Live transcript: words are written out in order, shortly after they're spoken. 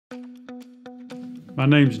My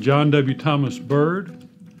name's John W. Thomas Byrd.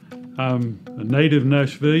 I'm a native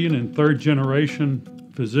Nashvillian and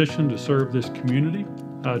third-generation physician to serve this community.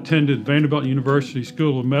 I attended Vanderbilt University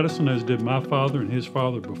School of Medicine, as did my father and his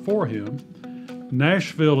father before him.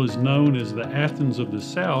 Nashville is known as the Athens of the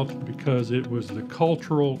South because it was the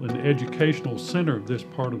cultural and educational center of this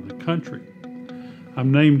part of the country.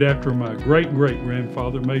 I'm named after my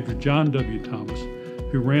great-great-grandfather, Major John W. Thomas,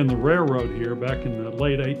 who ran the railroad here back in the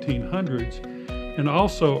late 1800s and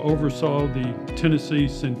also oversaw the Tennessee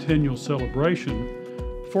Centennial Celebration,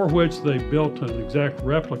 for which they built an exact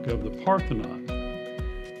replica of the Parthenon.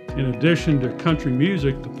 In addition to country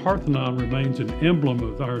music, the Parthenon remains an emblem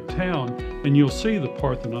of our town, and you'll see the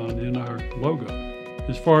Parthenon in our logo.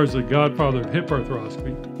 As far as the Godfather of Hip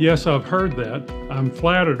Arthroscopy, yes, I've heard that. I'm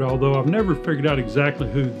flattered, although I've never figured out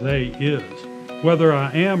exactly who they is. Whether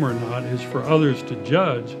I am or not is for others to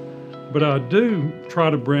judge, but I do try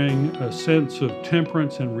to bring a sense of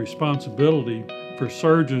temperance and responsibility for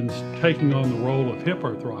surgeons taking on the role of hip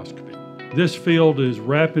arthroscopy. This field is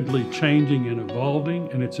rapidly changing and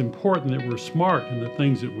evolving, and it's important that we're smart in the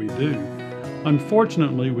things that we do.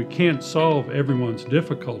 Unfortunately, we can't solve everyone's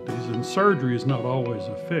difficulties, and surgery is not always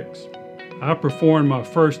a fix. I performed my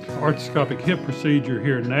first arthroscopic hip procedure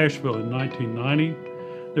here in Nashville in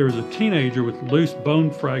 1990. There was a teenager with loose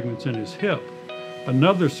bone fragments in his hip.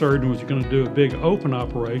 Another surgeon was going to do a big open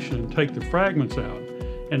operation and take the fragments out,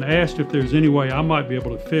 and asked if there's any way I might be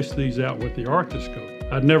able to fish these out with the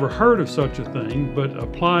arthroscope. I'd never heard of such a thing, but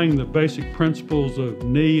applying the basic principles of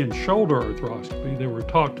knee and shoulder arthroscopy that were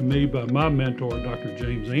taught to me by my mentor, Dr.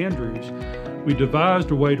 James Andrews, we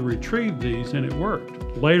devised a way to retrieve these, and it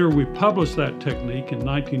worked. Later, we published that technique in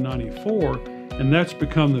 1994, and that's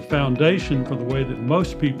become the foundation for the way that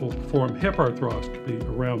most people perform hip arthroscopy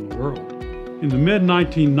around the world. In the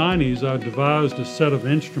mid-1990s, I devised a set of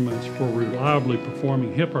instruments for reliably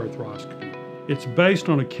performing hip arthroscopy. It's based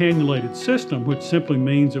on a cannulated system, which simply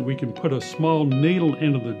means that we can put a small needle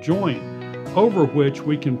into the joint over which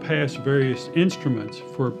we can pass various instruments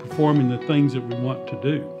for performing the things that we want to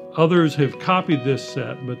do. Others have copied this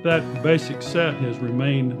set, but that basic set has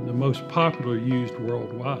remained the most popular used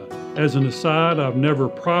worldwide. As an aside, I've never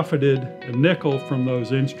profited a nickel from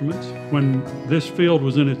those instruments. When this field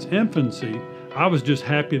was in its infancy, I was just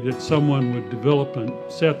happy that someone would develop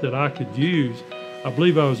a set that I could use. I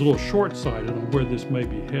believe I was a little short-sighted on where this may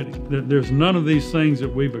be heading. There's none of these things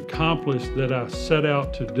that we've accomplished that I set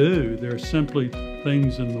out to do. They're simply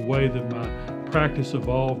things in the way that my practice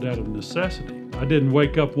evolved out of necessity. I didn't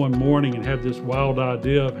wake up one morning and have this wild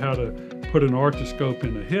idea of how to put an arthroscope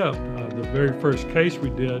in a hip. The very first case we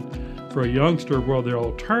did for a youngster, well, their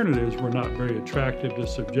alternatives were not very attractive to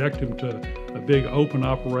subject him to a big open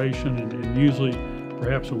operation and usually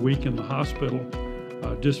perhaps a week in the hospital.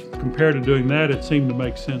 Just compared to doing that, it seemed to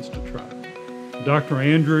make sense to try. Dr.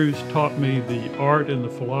 Andrews taught me the art and the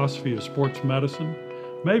philosophy of sports medicine.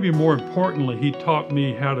 Maybe more importantly, he taught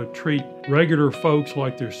me how to treat regular folks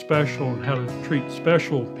like they're special and how to treat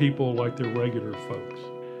special people like they're regular folks.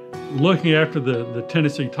 Looking after the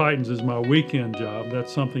Tennessee Titans is my weekend job.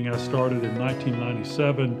 That's something I started in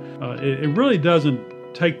 1997. It really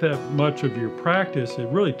doesn't take that much of your practice. It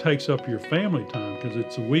really takes up your family time because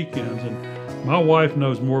it's the weekends, and my wife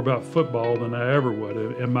knows more about football than I ever would,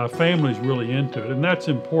 and my family's really into it, and that's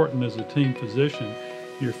important as a team physician.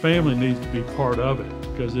 Your family needs to be part of it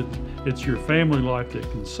because it's your family life that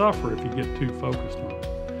can suffer if you get too focused on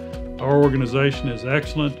it. Our organization is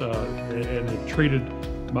excellent and it treated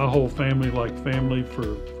my whole family like family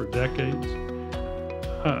for decades.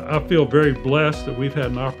 I feel very blessed that we've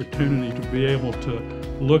had an opportunity to be able to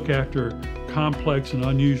look after complex and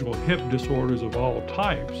unusual hip disorders of all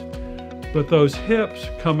types. But those hips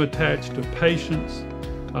come attached to patients.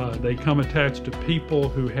 They come attached to people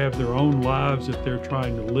who have their own lives that they're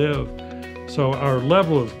trying to live. So our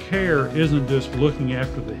level of care isn't just looking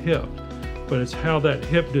after the hip, but it's how that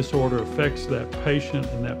hip disorder affects that patient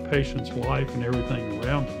and that patient's life and everything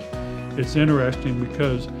around them. It's interesting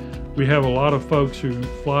because we have a lot of folks who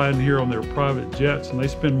fly in here on their private jets, and they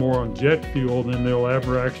spend more on jet fuel than they'll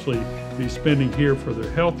ever actually be spending here for their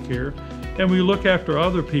health care. And we look after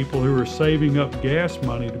other people who are saving up gas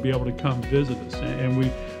money to be able to come visit us. And we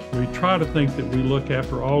try to think that we look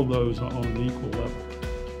after all those on an equal level.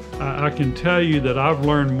 I can tell you that I've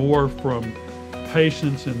learned more from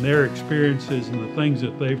patients and their experiences and the things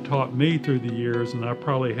that they've taught me through the years than I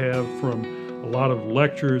probably have from a lot of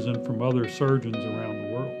lectures and from other surgeons around the world.